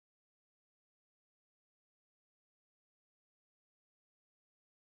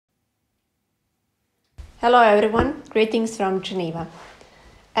Hello everyone, greetings from Geneva.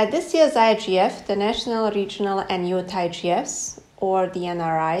 At this year's IGF, the National, Regional and Youth IGFs, or the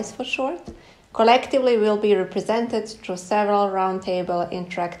NRIs for short, collectively will be represented through several roundtable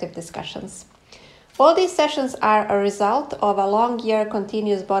interactive discussions. All these sessions are a result of a long-year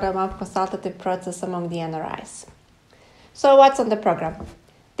continuous bottom-up consultative process among the NRIs. So what's on the program?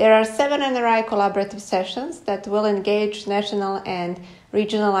 There are 7 NRI collaborative sessions that will engage national and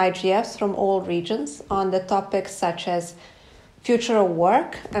regional IGFs from all regions on the topics such as future of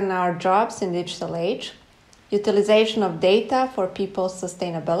work and our jobs in digital age, utilization of data for people's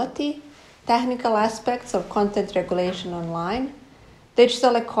sustainability, technical aspects of content regulation online,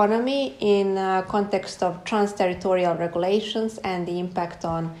 digital economy in context of trans-territorial regulations and the impact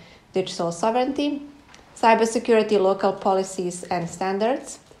on digital sovereignty, cybersecurity local policies and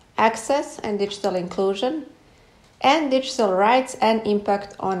standards, access and digital inclusion, and digital rights and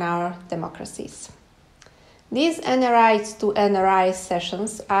impact on our democracies. These NRIs to NRI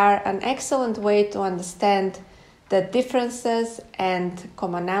sessions are an excellent way to understand the differences and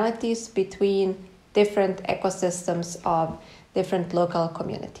commonalities between different ecosystems of different local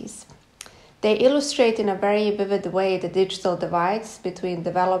communities. They illustrate in a very vivid way the digital divides between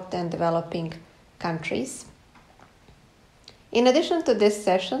developed and developing countries. In addition to this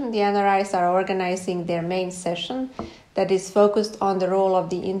session, the NRIs are organizing their main session that is focused on the role of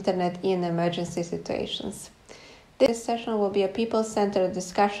the internet in emergency situations. This session will be a people-centered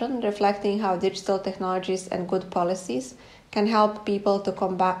discussion reflecting how digital technologies and good policies can help people to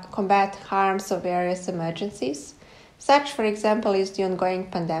combat harms of various emergencies. Such, for example, is the ongoing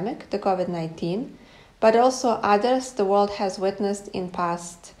pandemic, the COVID-19, but also others the world has witnessed in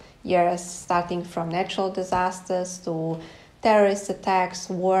past years, starting from natural disasters to terrorist attacks,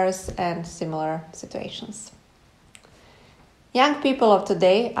 wars, and similar situations. Young people of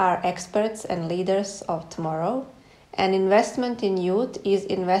today are experts and leaders of tomorrow, and investment in youth is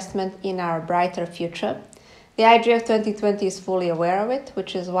investment in our brighter future. The IGF2020 is fully aware of it,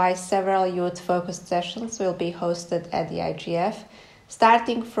 which is why several youth-focused sessions will be hosted at the IGF,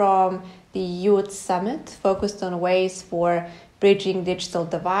 starting from the Youth Summit, focused on ways for bridging digital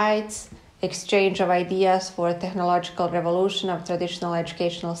divides, exchange of ideas for technological revolution of traditional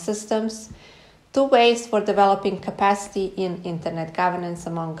educational systems, to ways for developing capacity in internet governance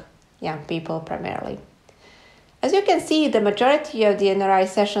among young people primarily. As you can see, the majority of the NRI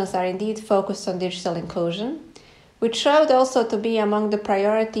sessions are indeed focused on digital inclusion, which showed also to be among the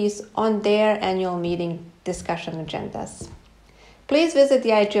priorities on their annual meeting discussion agendas. Please visit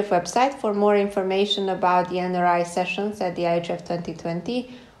the IGF website for more information about the NRI sessions at the IGF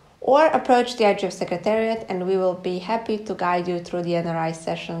 2020, or approach the IGF Secretariat and we will be happy to guide you through the NRI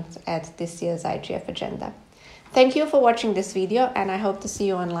sessions at this year's IGF agenda. Thank you for watching this video and I hope to see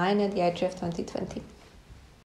you online at the IGF 2020.